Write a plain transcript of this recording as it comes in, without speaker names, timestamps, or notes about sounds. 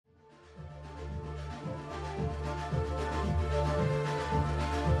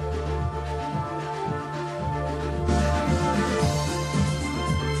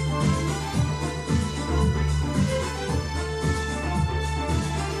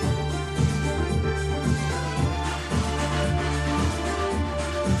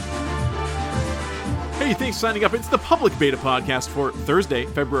everybody. Thanks for signing up. It's the Public Beta Podcast for Thursday,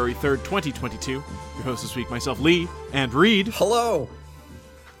 February 3rd, 2022. Your host this week, myself, Lee, and Reed. Hello.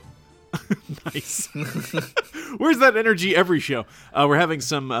 Nice. Where's that energy every show? We're having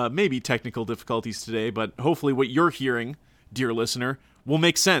some maybe technical difficulties today, but hopefully what you're hearing, dear listener, will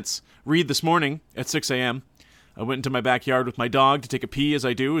make sense. Reed, this morning at 6 a.m., I went into my backyard with my dog to take a pee, as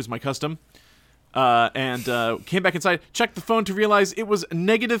I do, as my custom. And came back inside, checked the phone to realize it was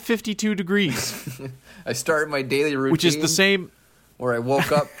negative 52 degrees. I started my daily routine. Which is the same. Where I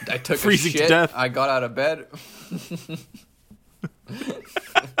woke up, I took freezing a shit, to death. I got out of bed.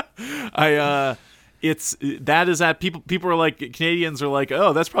 That is at people are like, Canadians are like,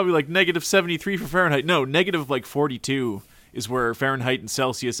 oh, that's probably like negative 73 for Fahrenheit. No, negative like 42 is where Fahrenheit and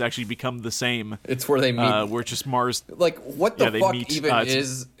Celsius actually become the same. It's where they meet. Where just Mars. Like, what the fuck meet,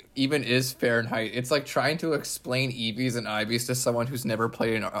 even is Fahrenheit? It's like trying to explain EVs and IVs to someone who's never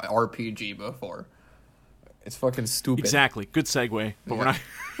played an RPG before. It's fucking stupid. Exactly. Good segue, but we're not.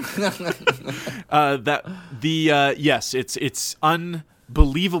 Yes, it's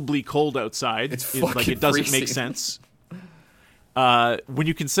unbelievably cold outside. It's fucking like it doesn't freezing. make sense. When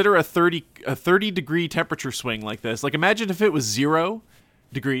you consider a 30 degree temperature swing like this, like imagine if it was 0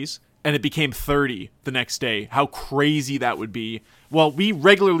 degrees and it became 30 the next day. How crazy that would be. Well, we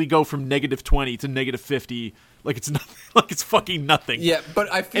regularly go from negative 20 to negative 50. Like it's nothing. Like it's fucking nothing. Yeah,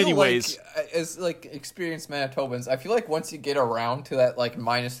 but I feel Anyways, like, as like experienced Manitobans, I feel like once you get around to that like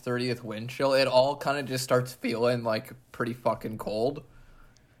minus 30th wind chill, it all kind of just starts feeling like pretty fucking cold,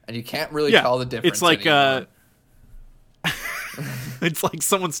 and you can't really tell the difference. It's like anymore. It's like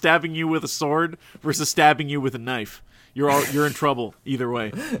someone stabbing you with a sword versus stabbing you with a knife. You're in trouble either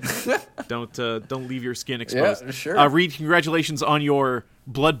way. Don't leave your skin exposed. Yeah, sure. Reed, congratulations on your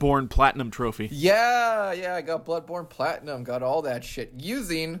Bloodborne Platinum trophy. Yeah, I got Bloodborne Platinum, got all that shit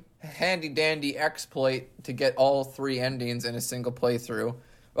using handy dandy exploit to get all 3 endings in a single playthrough.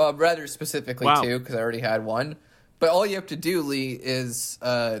 Well, rather specifically 2, because I already had one. But all you have to do, Lee, is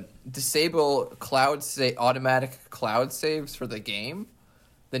disable automatic cloud saves for the game.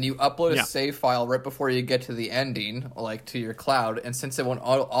 Then you upload a save file right before you get to the ending, like to your cloud. And since it won't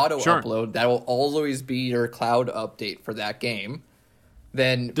auto-upload, that will always be your cloud update for that game.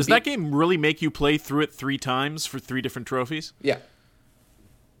 Then Does that game really make you play through it 3 times for 3 different trophies? Yeah.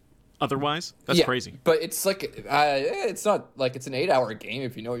 Otherwise? That's crazy. But it's like, it's not like it's an 8-hour game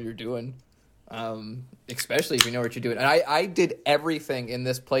if you know what you're doing. Especially if you know what you're doing. And I did everything in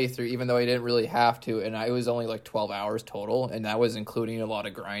this playthrough, even though I didn't really have to, and it was only like 12 hours total, and that was including a lot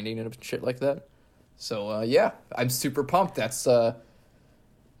of grinding and shit like that. So, I'm super pumped. That's my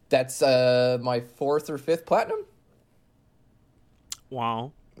 4th or 5th platinum.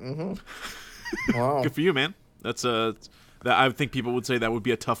 Wow. Mm-hmm. Wow. Good for you, man. That's I think people would say that would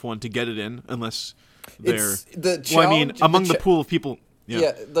be a tough one to get it in, unless they're... among the pool of people...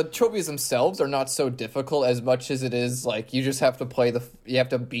 Yeah, the trophies themselves are not so difficult as much as it is like you just have to you have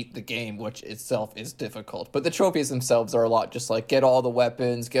to beat the game, which itself is difficult. But the trophies themselves are a lot just like get all the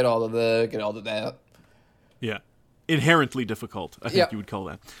weapons, get all of that. Yeah. Inherently difficult, I think you would call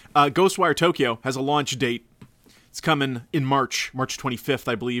that. Ghostwire Tokyo has a launch date. It's coming in March 25th,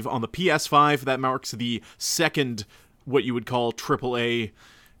 I believe, on the PS5. That marks the second, what you would call AAA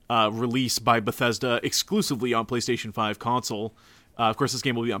release by Bethesda exclusively on PlayStation 5 console. Of course, this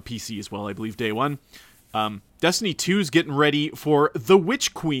game will be on PC as well, I believe, day 1. Destiny 2's getting ready for The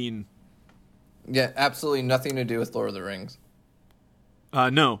Witch Queen. Yeah, absolutely nothing to do with Lord of the Rings.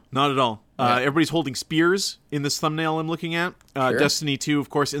 No, not at all. Everybody's holding spears in this thumbnail I'm looking at. Sure. Destiny 2,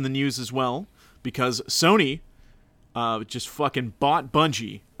 of course, in the news as well, because Sony just fucking bought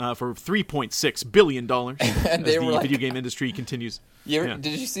Bungie for $3.6 billion. And they were video game industry continues. Did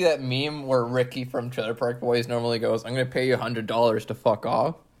you see that meme where Ricky from Trailer Park Boys normally goes, I'm going to pay you $100 to fuck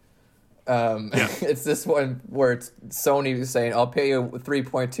off? It's this one where it's Sony saying, I'll pay you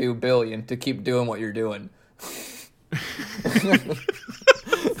 $3.2 billion to keep doing what you're doing.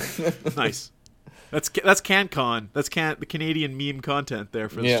 Nice. That's CanCon. That's the Canadian meme content there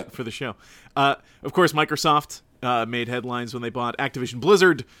for the show. Of course, Microsoft made headlines when they bought Activision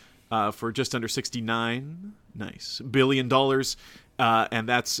Blizzard for just under $69 billion. And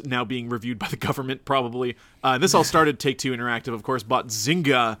that's now being reviewed by the government, probably. This all started, Take-Two Interactive, of course, bought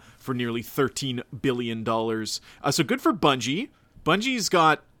Zynga for nearly $13 billion. So good for Bungie. Bungie's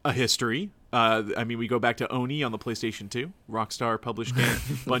got a history. We go back to Oni on the PlayStation 2, Rockstar published game.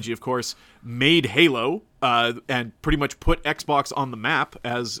 Bungie, of course, made Halo and pretty much put Xbox on the map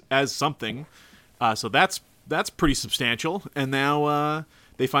as something. So that's pretty substantial. And now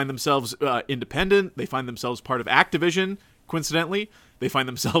they find themselves independent. They find themselves part of Activision. coincidentally, they find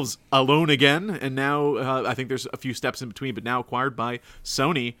themselves alone again, and now I think there's a few steps in between, but now acquired by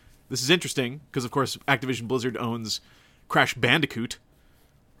Sony. This is interesting because, of course, Activision Blizzard owns Crash Bandicoot,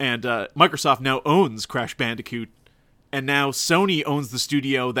 and Microsoft now owns Crash Bandicoot, and now Sony owns the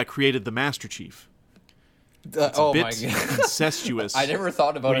studio that created the Master Chief. It's a bit incestuous. I never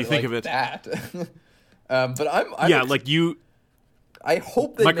thought about it like that. But I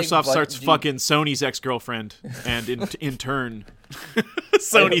hope that Microsoft starts fucking Sony's ex-girlfriend, and in turn,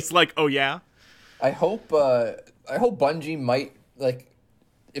 Sony's like, oh yeah. I hope Bungie might, like,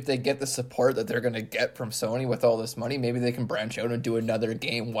 if they get the support that they're going to get from Sony with all this money, maybe they can branch out and do another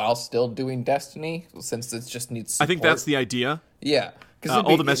game while still doing Destiny, since it just needs support. I think that's the idea. Yeah.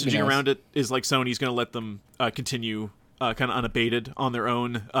 All the messaging around it is like Sony's going to let them continue kind of unabated on their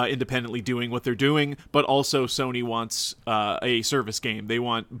own, independently doing what they're doing, but also Sony wants a service game. They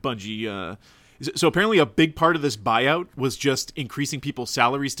want Bungie... So apparently a big part of this buyout was just increasing people's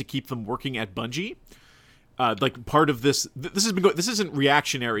salaries to keep them working at Bungie. Like part of this has been this isn't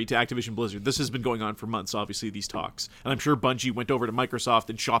reactionary to Activision Blizzard. This has been going on for months, obviously, these talks. And I'm sure Bungie went over to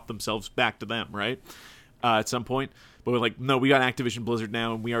Microsoft and shot themselves back to them, right? At some point. But we're like, no, we got Activision Blizzard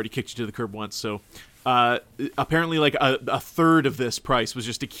now, and we already kicked you to the curb once. So apparently like a third of this price was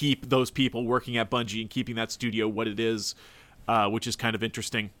just to keep those people working at Bungie and keeping that studio what it is. Which is kind of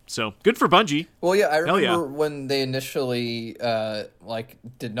interesting. So good for Bungie. Well, yeah, I remember when they initially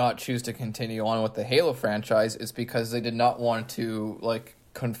did not choose to continue on with the Halo franchise, is because they did not want to like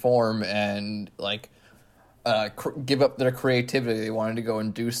conform and like give up their creativity. They wanted to go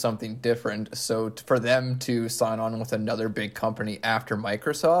and do something different. So for them to sign on with another big company after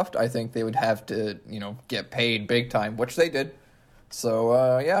Microsoft, I think they would have to, get paid big time, which they did. So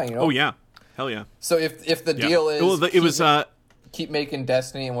Oh yeah. Hell yeah. So if the deal is keep making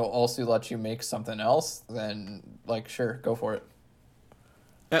Destiny and we'll also let you make something else, then sure, go for it.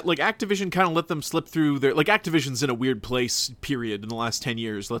 Activision kind of let them slip through their... Activision's in a weird place, period, in the last 10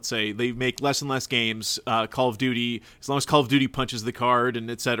 years, let's say. They make less and less games, Call of Duty, as long as Call of Duty punches the card, and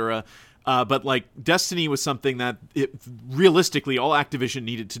etc. But Destiny was something that realistically all Activision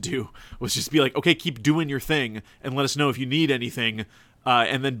needed to do was just be like, okay, keep doing your thing and let us know if you need anything.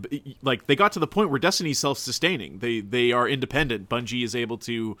 And then they got to the point where Destiny's self-sustaining. They are independent. Bungie is able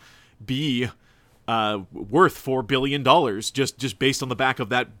to be worth $4 billion just based on the back of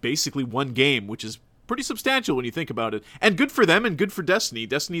that basically one game, which is pretty substantial when you think about it. And good for them and good for Destiny.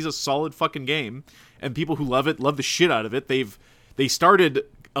 Destiny's a solid fucking game, and people who love it love the shit out of it. They started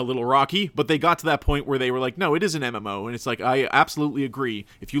a little rocky, but they got to that point where they were like, no, it is an MMO. And it's like, I absolutely agree.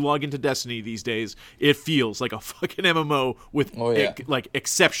 If you log into Destiny these days, it feels like a fucking MMO with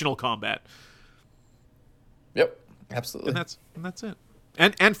exceptional combat. Yep, absolutely. And that's it.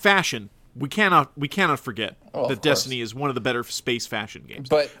 And fashion. We cannot forget that Destiny is one of the better space fashion games.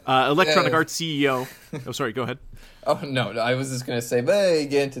 But Electronic Arts CEO... Oh, sorry, go ahead. Oh, no, I was just going to say, but you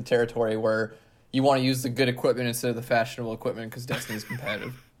get into territory where you want to use the good equipment instead of the fashionable equipment because Destiny's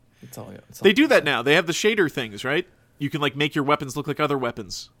competitive. They do that now. They have the shader things, right? You can make your weapons look like other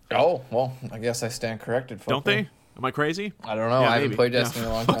weapons. Oh, well, I guess I stand corrected. Don't they? Am I crazy? I don't know. Yeah, I haven't played Destiny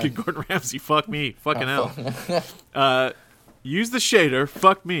in a long time. Fucking Gordon Ramsay, fuck me. Fucking hell. Use the shader,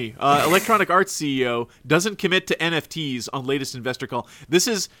 fuck me. Electronic Arts CEO doesn't commit to NFTs on latest investor call. This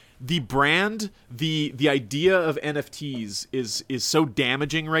is the brand, the idea of NFTs is so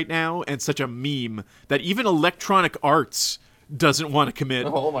damaging right now and such a meme that even Electronic Arts doesn't want to commit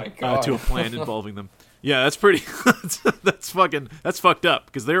to a plan involving them. Yeah, that's pretty. that's fucked up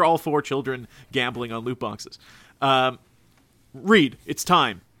because they're all for children gambling on loot boxes. Reed, it's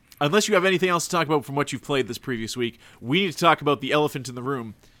time. Unless you have anything else to talk about from what you've played this previous week, we need to talk about the elephant in the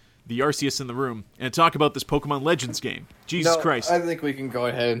room, the Arceus in the room, and talk about this Pokemon Legends game. Jesus Christ. I think we can go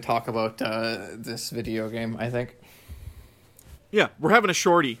ahead and talk about this video game, I think. Yeah, we're having a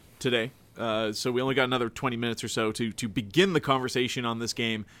shorty today, so we only got another 20 minutes or so to begin the conversation on this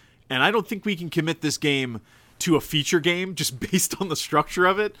game, and I don't think we can commit this game to a feature game just based on the structure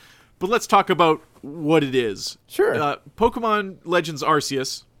of it, but let's talk about what it is. Sure. Pokemon Legends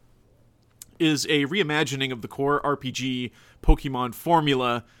Arceus is a reimagining of the core RPG Pokemon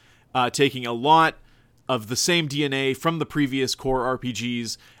formula, taking a lot of the same DNA from the previous core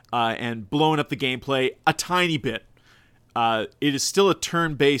RPGs and blowing up the gameplay a tiny bit. It is still a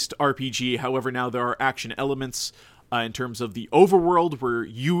turn-based RPG, however now there are action elements in terms of the overworld where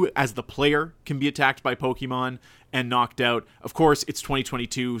you as the player can be attacked by Pokemon and knocked out. Of course, it's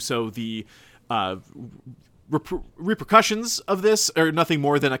 2022, so the repercussions of this are nothing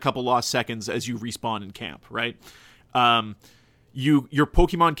more than a couple lost seconds as you respawn in camp, right? Your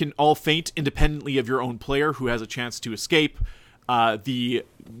Pokemon can all faint independently of your own player, who has a chance to escape. The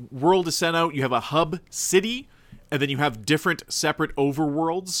world is set out. You have a hub city, and then you have different separate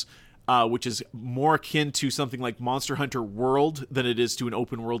overworlds, which is more akin to something like Monster Hunter World than it is to an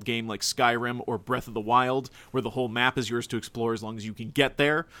open world game like Skyrim or Breath of the Wild, where the whole map is yours to explore as long as you can get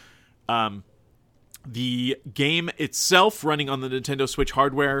there. The game itself, running on the Nintendo Switch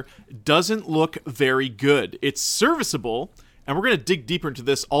hardware, doesn't look very good. It's serviceable, and we're going to dig deeper into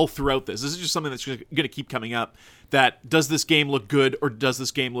this all throughout this. This is just something that's going to keep coming up. That does this game look good, or does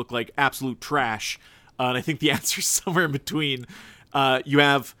this game look like absolute trash? And I think the answer is somewhere in between.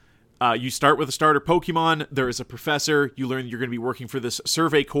 You start with a starter Pokemon. There is a professor. You learn you're going to be working for this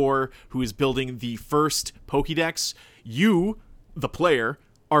Survey Corps who is building the first Pokédex. You, the player,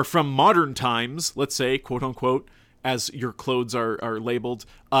 are from modern times, let's say, quote unquote, as your clothes are labeled,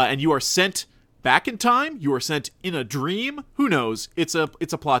 and you are sent back in time. You are sent in a dream. Who knows? It's a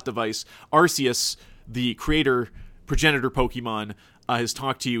plot device. Arceus, the progenitor Pokemon, has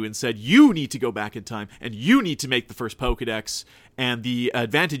talked to you and said you need to go back in time and you need to make the first Pokedex. And the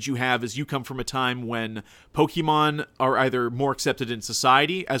advantage you have is you come from a time when Pokemon are either more accepted in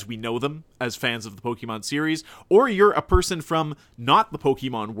society as we know them as fans of the Pokemon series, or you're a person from not the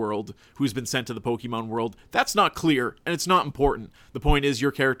Pokemon world who's been sent to the Pokemon world. That's not clear, and it's not important. The point is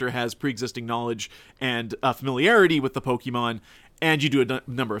your character has pre-existing knowledge and familiarity with the Pokemon, and you do a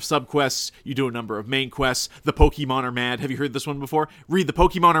number of subquests, you do a number of main quests. The Pokemon are mad. Have you heard this one before? Read, the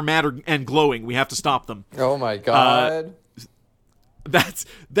Pokemon are mad and glowing. We have to stop them. Oh my god. That's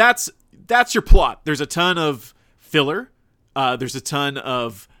your plot. There's a ton of filler. There's a ton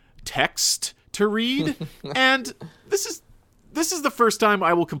of text to read. And this is the first time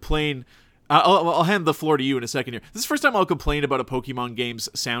I will complain. I'll hand the floor to you in a second here. This is the first time I'll complain about a Pokemon game's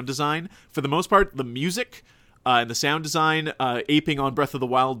sound design. For the most part, the music and the sound design, aping on Breath of the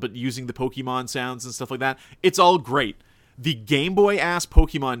Wild, but using the Pokemon sounds and stuff like that, it's all great. The Game Boy-ass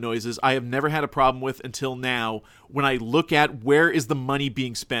Pokemon noises I have never had a problem with until now when I look at where is the money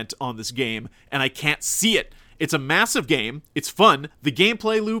being spent on this game, and I can't see it. It's a massive game. It's fun. The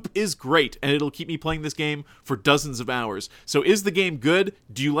gameplay loop is great, and it'll keep me playing this game for dozens of hours. So is the game good?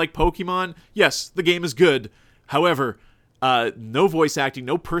 Do you like Pokemon? Yes, the game is good. However, no voice acting,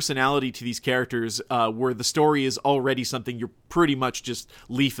 no personality to these characters, where the story is already something you're pretty much just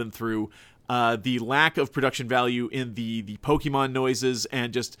leafing through. The lack of production value in the Pokemon noises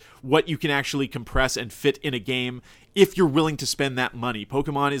and just what you can actually compress and fit in a game if you're willing to spend that money.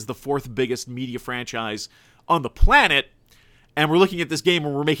 Pokemon is the fourth biggest media franchise on the planet, and we're looking at this game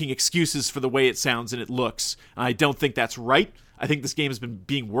and we're making excuses for the way it sounds and it looks. I don't think that's right. I think this game has been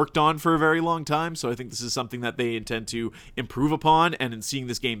being worked on for a very long time, so I think this is something that they intend to improve upon, and in seeing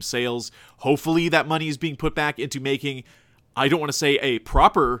this game's sales, hopefully that money is being put back into making, I don't want to say a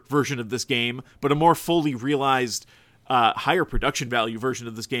proper version of this game, but a more fully realized, higher production value version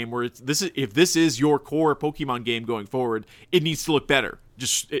of this game, where if this is your core Pokemon game going forward, it needs to look better.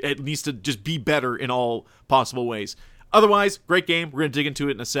 It needs to just be better in all possible ways. Otherwise, great game. We're going to dig into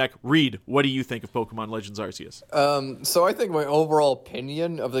it in a sec. Reed, what do you think of Pokemon Legends Arceus? So I think my overall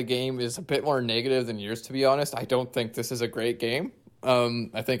opinion of the game is a bit more negative than yours, to be honest. I don't think this is a great game.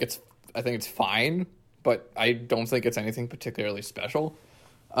 I think it's fine, but I don't think it's anything particularly special.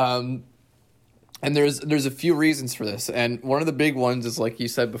 And there's a few reasons for this. And one of the big ones is, like you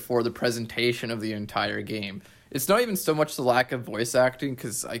said before, the presentation of the entire game. It's not even so much the lack of voice acting,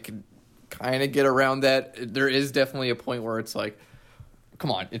 because I could kind of get around that. There is definitely a point where it's like,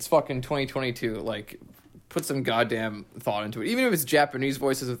 come on, it's fucking 2022. Like, put some goddamn thought into it. Even if it's Japanese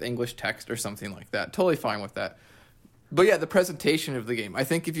voices with English text or something like that. Totally fine with that. But yeah, the presentation of the game. I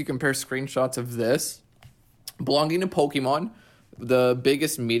think if you compare screenshots of this, belonging to Pokemon, the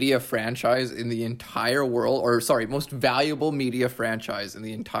biggest media franchise in the entire world, or sorry, most valuable media franchise in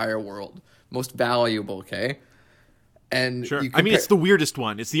the entire world. Most valuable, okay? And sure. I mean, it's the weirdest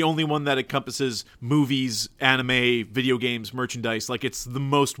one. It's the only one that encompasses movies, anime, video games, merchandise. Like, it's the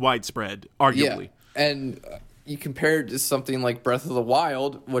most widespread, arguably. Yeah. And you compare it to something like Breath of the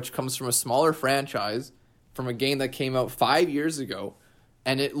Wild, which comes from a smaller franchise, from a game that came out 5 years ago,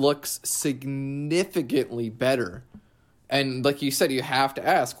 and it looks significantly better. And like you said, you have to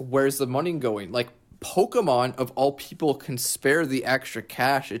ask, where's the money going? Like, Pokemon, of all people, can spare the extra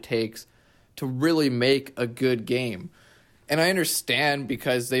cash it takes to really make a good game. And I understand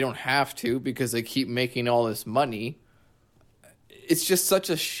because they don't have to, because they keep making all this money. It's just such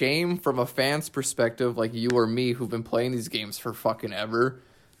a shame from a fan's perspective, like you or me, who've been playing these games for fucking ever,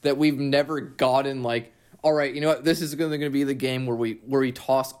 that we've never gotten, like, all right, you know what? This is going to be the game where we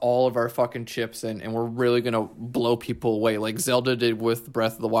toss all of our fucking chips in, and we're really going to blow people away, like Zelda did with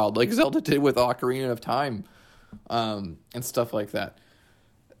Breath of the Wild, like Zelda did with Ocarina of Time, and stuff like that.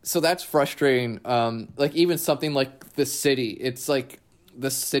 So that's frustrating. Like even something like the city, it's like the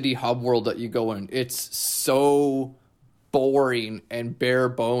city hub world that you go in. It's so boring and bare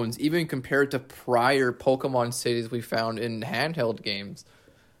bones, even compared to prior Pokemon cities we found in handheld games.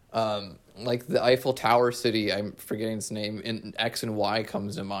 Like the Eiffel Tower city, I'm forgetting its name, in X and Y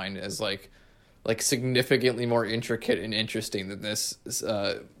comes to mind as like significantly more intricate and interesting than this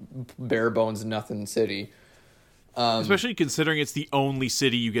bare bones nothing city. Especially considering it's the only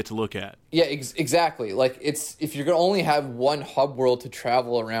city you get to look at. Yeah, exactly. Like it's if you're gonna only have one hub world to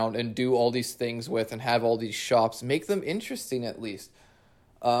travel around and do all these things with and have all these shops, make them interesting at least.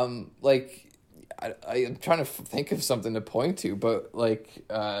 Like I'm trying to think of something to point to, but like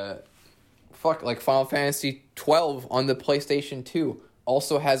like Final Fantasy 12 on the PlayStation 2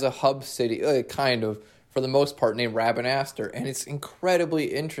 also has a hub city, kind of, for the most part, named Rabanastre, and it's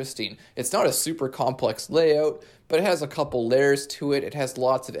incredibly interesting. It's not a super complex layout, but it has a couple layers to it. It has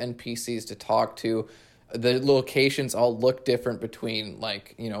lots of NPCs to talk to. The locations all look different between,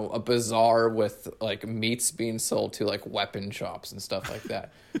 like, you know, a bazaar with, like, meats being sold to, like, weapon shops and stuff like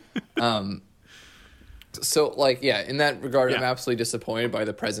that. So, like, yeah, in that regard, I'm absolutely disappointed by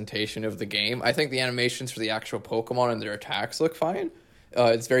the presentation of the game. I think the animations for the actual Pokemon and their attacks look fine.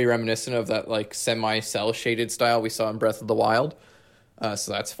 It's very reminiscent of that, like, semi-cell shaded style we saw in Breath of the Wild.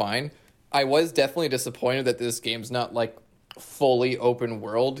 So that's fine. I was definitely disappointed that this game's not, like, fully open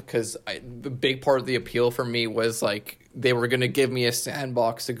world, because the big part of the appeal for me was, like, they were going to give me a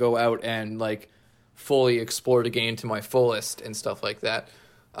sandbox to go out and, like, fully explore the game to my fullest and stuff like that.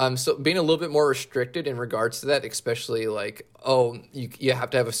 So being a little bit more restricted in regards to that, especially like, you have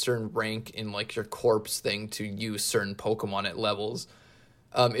to have a certain rank in like your corpse thing to use certain Pokemon at levels.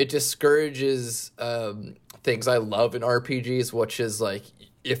 It discourages things I love in RPGs, which is like,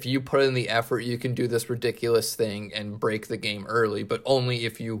 if you put in the effort, you can do this ridiculous thing and break the game early, but only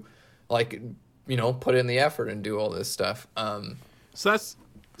if you like, you know, put in the effort and do all this stuff. So that's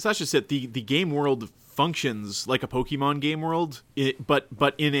just it. The game world functions like a Pokemon game world,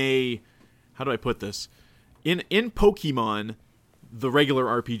 but in a, how do I put this? In Pokemon, the regular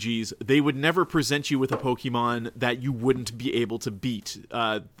RPGs, they would never present you with a Pokemon that you wouldn't be able to beat.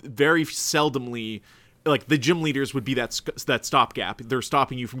 Very seldomly, like the gym leaders would be that stopgap. They're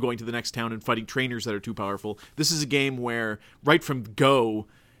stopping you from going to the next town and fighting trainers that are too powerful. This is a game where right from go,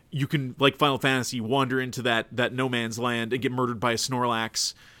 you can, like Final Fantasy, wander into that no man's land and get murdered by a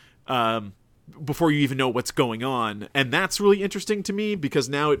Snorlax. Before you even know what's going on. And that's really interesting to me, because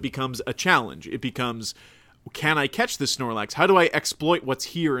now it becomes a challenge. It becomes, can I catch this Snorlax? How do I exploit what's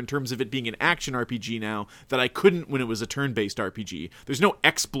here in terms of it being an action RPG now that I couldn't when it was a turn-based RPG? There's no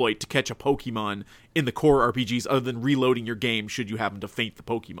exploit to catch a Pokemon in the core RPGs other than reloading your game should you happen to faint the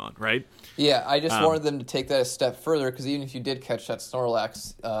Pokemon, right? Yeah, I just wanted them to take that a step further, because even if you did catch that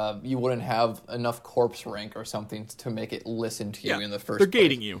Snorlax, you wouldn't have enough corpse rank or something to make it listen to you in the first place. They're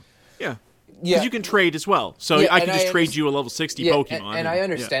gating you. Yeah. Because you can trade as well. So I can just trade you a level 60 Pokemon. And I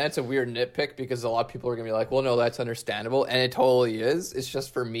understand it's a weird nitpick, because a lot of people are going to be like, well, no, that's understandable. And it totally is. It's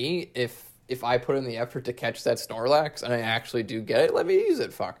just, for me, if I put in the effort to catch that Snorlax and I actually do get it, let me use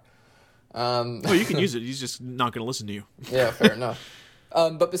it, fuck. Well, you can use it. He's just not going to listen to you. Yeah, fair enough.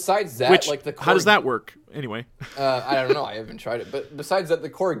 But besides that, like the core, how does that work? Anyway. I don't know. I haven't tried it. But besides that, the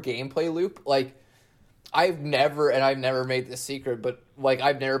core gameplay loop, like, I've never made this secret, but like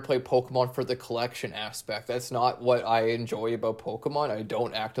I've never played Pokemon for the collection aspect. That's not what I enjoy about Pokemon. I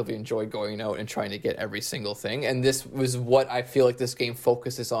don't actively enjoy going out and trying to get every single thing. And this was what I feel like this game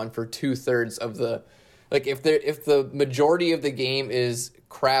focuses on for 2/3 of the, like if the majority of the game is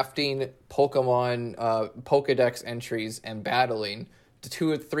crafting Pokemon Pokedex entries and battling,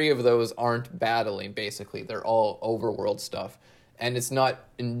 2 or 3 of those aren't battling. Basically, they're all overworld stuff. And it's not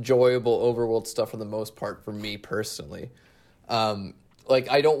enjoyable overworld stuff for the most part for me personally. Like,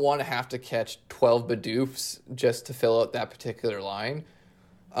 I don't want to have to catch 12 Bidoofs just to fill out that particular line.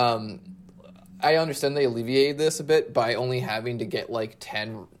 I understand they alleviated this a bit by only having to get, like,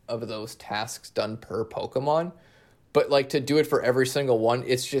 10 of those tasks done per Pokemon. But, like, to do it for every single one,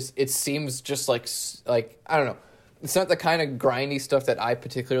 it seems just like, I don't know. It's not the kind of grindy stuff that I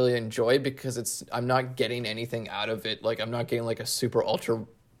particularly enjoy, because I'm not getting anything out of it. Like, I'm not getting like a super ultra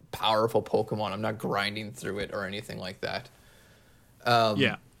powerful Pokemon. I'm not grinding through it or anything like that.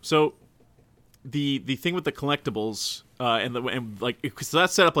 Yeah. So the thing with the collectibles and like, because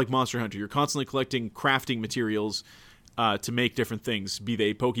that's set up like Monster Hunter. You're constantly collecting crafting materials to make different things, be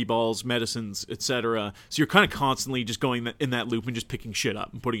they Pokeballs, medicines, etc. So you're kind of constantly just going in that loop and just picking shit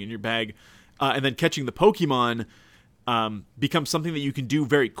up and putting it in your bag. And then catching the Pokemon becomes something that you can do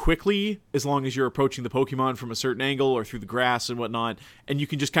very quickly as long as you're approaching the Pokemon from a certain angle or through the grass and whatnot. And you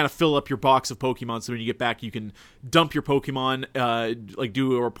can just kind of fill up your box of Pokemon, so when you get back, you can dump your Pokemon, like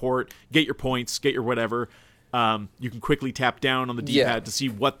do a report, get your points, get your whatever. You can quickly tap down on the D-pad to see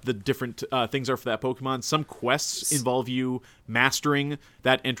what the different things are for that Pokemon. Some quests involve you mastering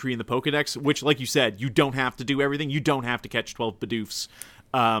that entry in the Pokedex, which, like you said, you don't have to do everything. You don't have to catch 12 Bidoofs.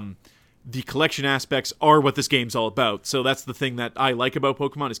 The collection aspects are what this game's all about. So that's the thing that I like about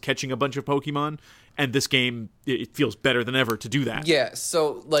Pokemon, is catching a bunch of Pokemon. And this game, it feels better than ever to do that. Yeah,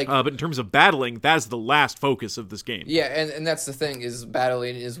 so, like... but in terms of battling, that's the last focus of this game. Yeah, and that's the thing, is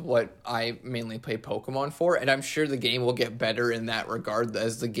battling is what I mainly play Pokemon for, and I'm sure the game will get better in that regard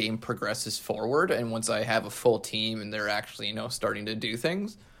as the game progresses forward, and once I have a full team and they're actually, starting to do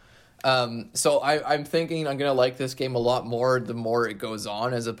things. So I'm thinking I'm going to like this game a lot more the more it goes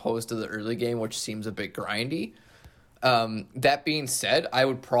on, as opposed to the early game, which seems a bit grindy. That being said, I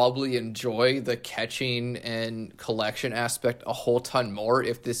would probably enjoy the catching and collection aspect a whole ton more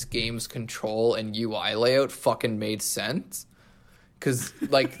if this game's control and UI layout fucking made sense. Because,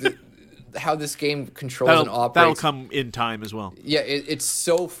 like, how this game controls and operates... That'll come in time as well. Yeah, it's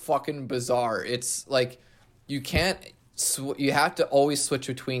so fucking bizarre. It's, like, you can't... you have to always switch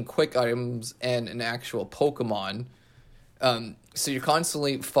between quick items and an actual Pokemon. So you're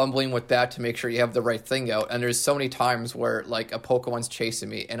constantly fumbling with that to make sure you have the right thing out. And there's so many times where, like, a Pokemon's chasing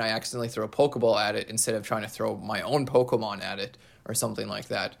me and I accidentally throw a Pokeball at it instead of trying to throw my own Pokemon at it or something like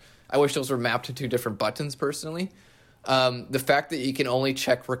that. I wish those were mapped to two different buttons, personally. The fact that you can only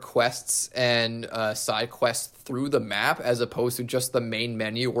check requests and side quests through the map as opposed to just the main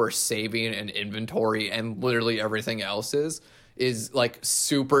menu where saving and inventory and literally everything else is like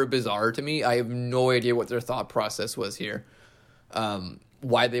super bizarre to me. I have no idea what their thought process was here.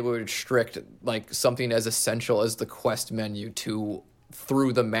 Why they would restrict like something as essential as the quest menu to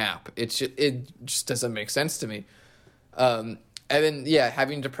through the map. It just doesn't make sense to me. And then,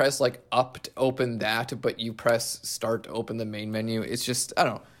 having to press, like, up to open that, but you press start to open the main menu. It's just, I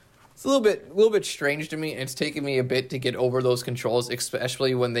don't know. It's a little bit strange to me, and it's taken me a bit to get over those controls,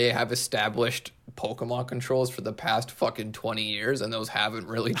 especially when they have established Pokemon controls for the past fucking 20 years, and those haven't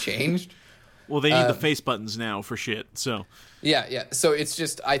really changed. Well, they need the face buttons now for shit, so... Yeah. So it's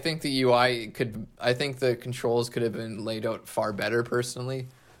just, I think the the controls could have been laid out far better, personally.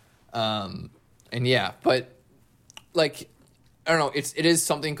 But, like... I don't know, it is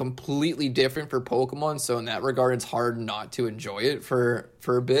something completely different for Pokemon, so in that regard, it's hard not to enjoy it for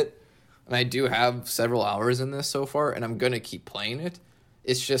a bit. And I do have several hours in this so far, and I'm going to keep playing it.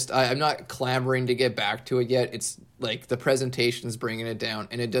 It's just, I'm not clamoring to get back to it yet. It's like the presentation's bringing it down,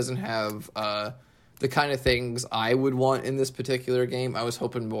 and it doesn't have the kind of things I would want in this particular game. I was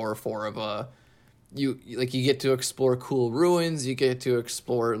hoping more for you get to explore cool ruins, you get to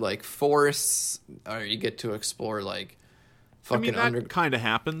explore, like, forests, or you get to explore, like, that kind of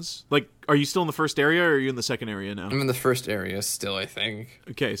happens. Like, are you still in the first area, or are you in the second area now? I'm in the first area still, I think.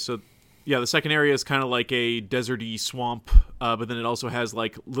 Okay, so, the second area is kind of like a deserty swamp, but then it also has,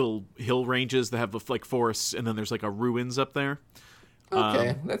 like, little hill ranges that have, like, forests, and then there's, like, a ruins up there.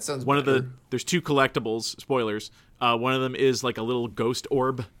 Okay, that sounds better. There's two collectibles, spoilers. One of them is, like, a little ghost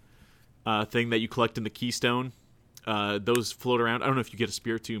orb thing that you collect in the Keystone. Those float around. I don't know if you get a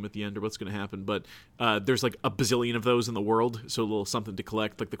Spiritomb at the end or what's going to happen, but there's like a bazillion of those in the world, so a little something to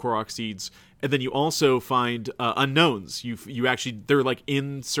collect, like the Korok seeds. And then you also find unknowns. You actually, they're like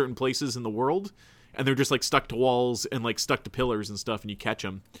in certain places in the world, and they're just like stuck to walls and like stuck to pillars and stuff, and you catch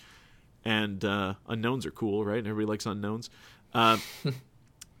them. And unknowns are cool, right? Everybody likes unknowns.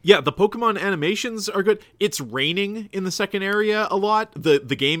 Yeah, the Pokemon animations are good. It's raining in the second area a lot.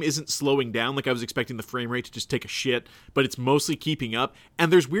 The game isn't slowing down like I was expecting the frame rate to just take a shit, but it's mostly keeping up.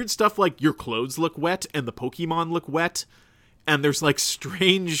 And there's weird stuff like your clothes look wet and the Pokemon look wet. And there's like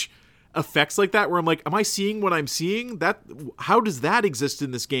strange effects like that where I'm like, am I seeing what I'm seeing? How does that exist in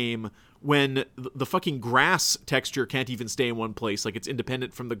this game when the fucking grass texture can't even stay in one place? Like, it's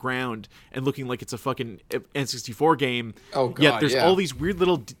independent from the ground and looking like it's a fucking N64 game. Oh, God, yet there's all these weird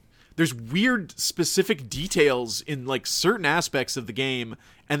little... There's weird specific details in, like, certain aspects of the game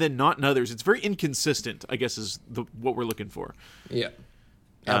and then not in others. It's very inconsistent, I guess, is what we're looking for. Yeah,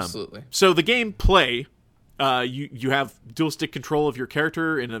 absolutely. So the gameplay... You have dual stick control of your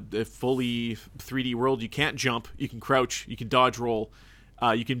character in a fully 3D world. You can't jump. You can crouch. You can dodge roll.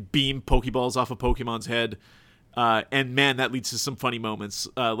 You can beam Pokeballs off a Pokemon's head. And man, that leads to some funny moments.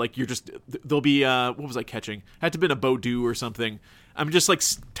 Like there'll be what was I catching? Had to have been a Bowdew or something. I'm just like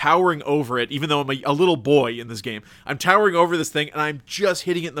towering over it, even though I'm a little boy in this game. I'm towering over this thing, and I'm just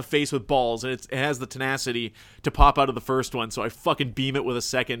hitting it in the face with balls, and it has the tenacity to pop out of the first one, so I fucking beam it with a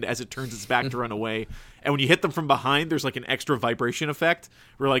second as it turns its back to run away. And when you hit them from behind, there's like an extra vibration effect.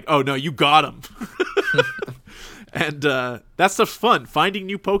 We're like, oh no, you got him. And that stuff's fun, finding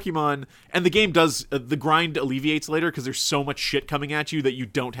new Pokemon. And the game does, the grind alleviates later because there's so much shit coming at you that you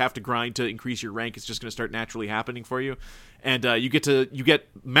don't have to grind to increase your rank. It's just going to start naturally happening for you. And you get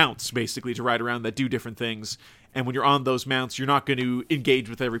mounts, basically, to ride around that do different things. And when you're on those mounts, you're not going to engage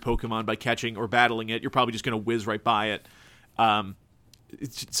with every Pokemon by catching or battling it. You're probably just going to whiz right by it.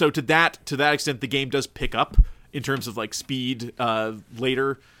 So to that extent, the game does pick up in terms of like speed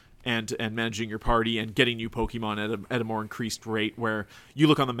later. And managing your party and getting new Pokemon at a more increased rate, where you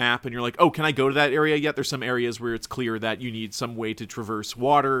look on the map and you're like, oh, can I go to that area yet? There's some areas where it's clear that you need some way to traverse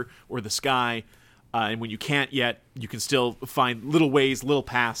water or the sky. And when you can't yet, you can still find little ways, little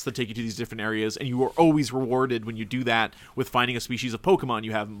paths that take you to these different areas. And you are always rewarded when you do that with finding a species of Pokemon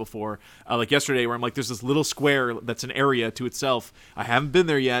you haven't before. Like yesterday, where I'm like, there's this little square that's an area to itself. I haven't been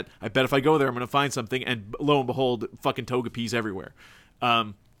there yet. I bet if I go there, I'm going to find something. And lo and behold, fucking Togepi's everywhere.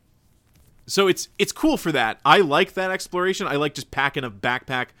 So it's cool for that. I like that exploration. I like just packing a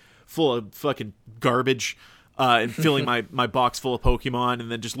backpack full of fucking garbage and filling my box full of Pokemon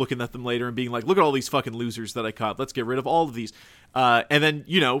and then just looking at them later and being like, look at all these fucking losers that I caught. Let's get rid of all of these. And then,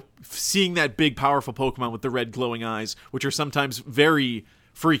 seeing that big, powerful Pokemon with the red glowing eyes, which are sometimes very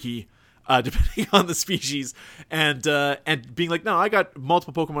freaky, depending on the species, and being like, no, I got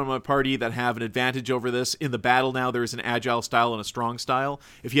multiple Pokemon in my party that have an advantage over this. In the battle now, there's an agile style and a strong style.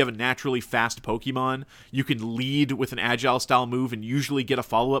 If you have a naturally fast Pokemon, you can lead with an agile style move and usually get a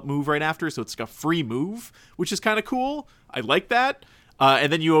follow-up move right after, so it's like a free move, which is kind of cool. I like that.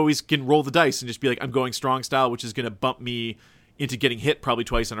 And then you always can roll the dice and just be like, I'm going strong style, which is going to bump me into getting hit probably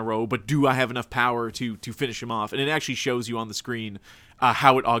twice in a row, but do I have enough power to finish him off? And it actually shows you on the screen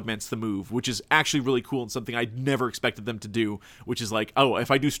how it augments the move, which is actually really cool and something I never expected them to do, which is like, oh, if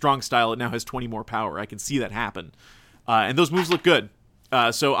I do strong style, it now has 20 more power. I can see that happen. And those moves look good.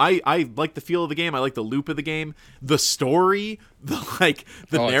 So I like the feel of the game. I like the loop of the game, the story, the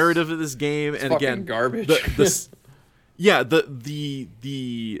narrative of this game. It's and again, garbage.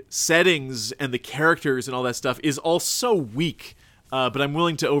 The settings and the characters and all that stuff is all so weak. But I'm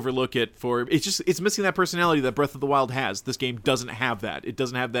willing to overlook it for it's missing that personality that Breath of the Wild has. This game doesn't have that. It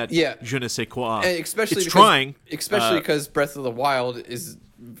doesn't have that je ne sais quoi. And especially because Breath of the Wild is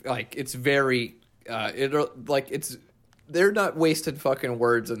like it's very they're not wasted fucking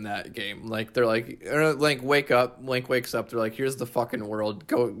words in that game. Like they're like Link wake up, Link wakes up, they're like, here's the fucking world.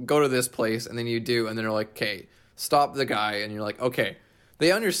 Go to this place, and then you do, and then they're like, okay, stop the guy, and you're like, okay.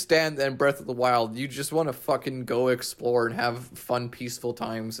 They understand that in Breath of the Wild, you just want to fucking go explore and have fun, peaceful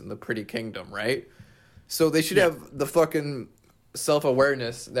times in the pretty kingdom, right? So they should have the fucking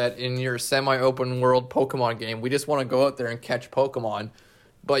self-awareness that in your semi-open world Pokemon game, we just want to go out there and catch Pokemon,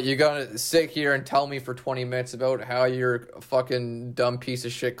 but you're going to sit here and tell me for 20 minutes about how you're a fucking dumb piece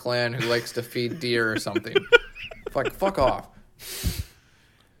of shit clan who likes to feed deer or something. Fuck off.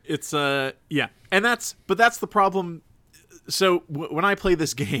 It's, yeah. And that's the problem. So when I play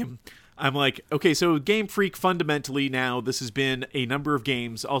this game, I'm like, okay, so Game Freak fundamentally now, this has been a number of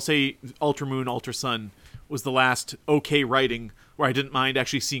games. I'll say Ultra Moon, Ultra Sun was the last okay writing where I didn't mind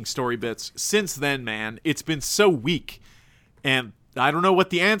actually seeing story bits. Since then, man, it's been so weak. And I don't know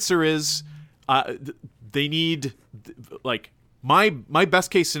what the answer is. They need, like, my best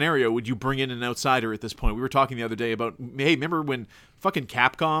case scenario, would you bring in an outsider at this point? We were talking the other day about, hey, remember when fucking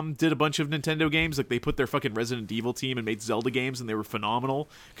Capcom did a bunch of Nintendo games? Like, they put their fucking Resident Evil team and made Zelda games, and they were phenomenal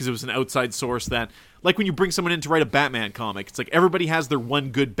because it was an outside source that, like when you bring someone in to write a Batman comic, it's like everybody has their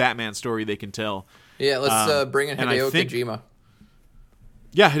one good Batman story they can tell. Yeah, let's bring in Hideo Kojima.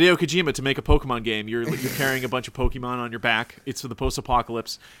 Yeah, Hideo Kojima to make a Pokemon game. You're carrying a bunch of Pokemon on your back. It's for the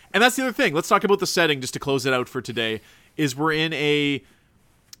post-apocalypse. And that's the other thing. Let's talk about the setting just to close it out for today. Is we're in a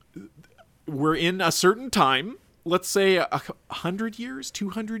certain time, let's say 100 years,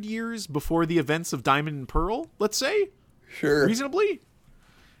 200 years before the events of Diamond and Pearl, let's say? Sure. Reasonably?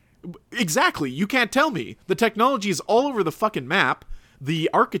 Exactly. You can't tell me. The technology is all over the fucking map. The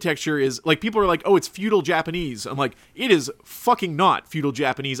architecture is, like, people are like, oh, it's feudal Japanese. I'm like, it is fucking not feudal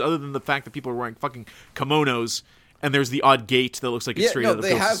Japanese, other than the fact that people are wearing fucking kimonos. And there's the odd gate that looks like it's straight out of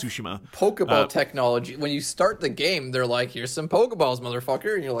Ghost of Tsushima. Pokeball technology. When you start the game, they're like, here's some Pokeballs,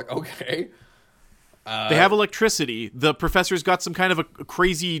 motherfucker. And you're like, okay. They have electricity. The professor's got some kind of a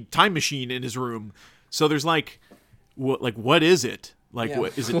crazy time machine in his room. So there's like what is it? Like,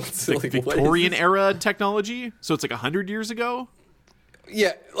 what is it? Like Victorian era technology? So it's like 100 years ago?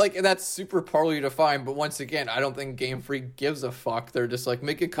 Yeah, like, that's super poorly defined, but once again, I don't think Game Freak gives a fuck. They're just like,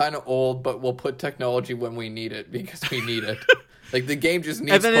 make it kind of old, but we'll put technology when we need it, because we need it. Like, the game just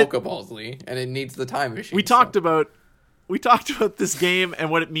needs Pokeballs, Lee, and it needs the time machine. We talked about this game and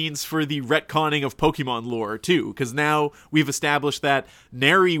what it means for the retconning of Pokemon lore, too, because now we've established that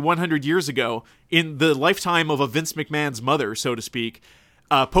nary 100 years ago, in the lifetime of a Vince McMahon's mother, so to speak,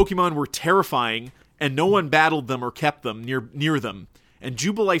 Pokemon were terrifying, and no one battled them or kept them near them. And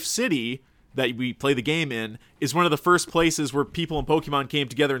Jubilife City, that we play the game in, is one of the first places where people in Pokemon came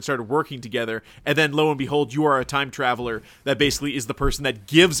together and started working together. And then, lo and behold, you are a time traveler that basically is the person that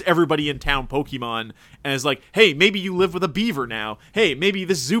gives everybody in town Pokemon and is like, hey, maybe you live with a beaver now. Hey, maybe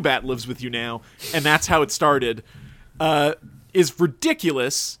this Zubat lives with you now. And that's how it started. Is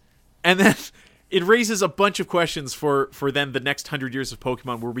ridiculous. And then it raises a bunch of questions for then the next 100 years of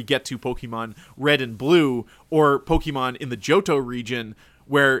Pokemon, where we get to Pokemon Red and Blue, or Pokemon in the Johto region,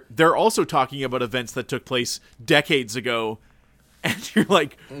 where they're also talking about events that took place decades ago. And you're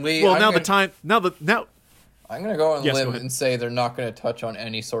like, Lee, well, I'm going to go on a limb and say they're not going to touch on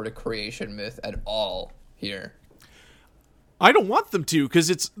any sort of creation myth at all here. I don't want them to,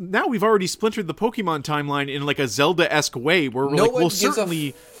 because now we've already splintered the Pokemon timeline in like a Zelda-esque way, where we're like, well,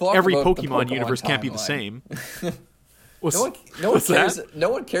 certainly every Pokemon universe can't be the same. No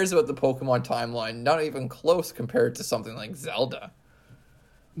one cares about the Pokemon timeline, not even close compared to something like Zelda.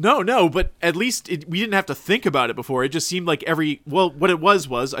 No, but at least we didn't have to think about it before. It just seemed like what it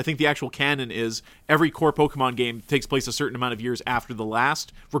was, I think the actual canon is, every core Pokemon game takes place a certain amount of years after the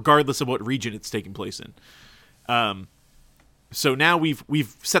last, regardless of what region it's taking place in. So now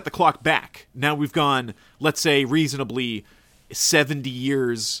we've set the clock back. Now we've gone, let's say, reasonably 70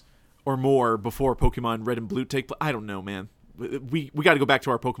 years or more before Pokemon Red and Blue take place. I don't know, man. We got to go back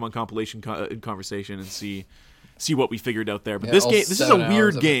to our Pokemon compilation conversation and see what we figured out there. But this is a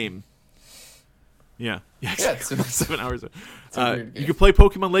weird game. Yeah, 7 hours. You can play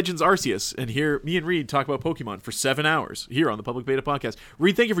Pokemon Legends Arceus and hear me and Reed talk about Pokemon for 7 hours here on the Public Beta Podcast.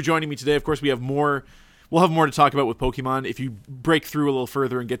 Reed, thank you for joining me today. Of course, we'll have more to talk about with Pokemon. If you break through a little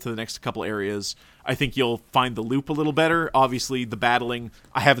further and get to the next couple areas, I think you'll find the loop a little better. Obviously, the battling,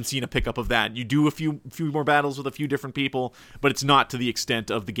 I haven't seen a pickup of that. You do a few more battles with a few different people, but it's not to the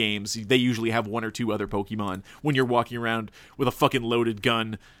extent of the games. They usually have one or two other Pokemon when you're walking around with a fucking loaded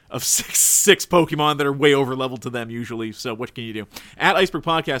gun of six Pokemon that are way over leveled to them usually. So what can you do? At Iceberg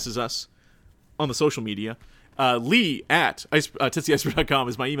Podcast is us on the social media. Lee at titstheiceberg.com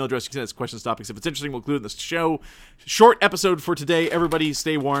is my email address. You can send us questions, topics. If it's interesting, we'll include it in the show. Short episode for today. Everybody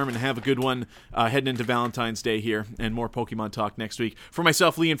stay warm and have a good one heading into Valentine's Day here, and more Pokemon talk next week. For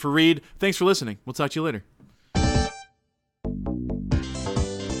myself, Lee, and for Reed, thanks for listening. We'll talk to you later.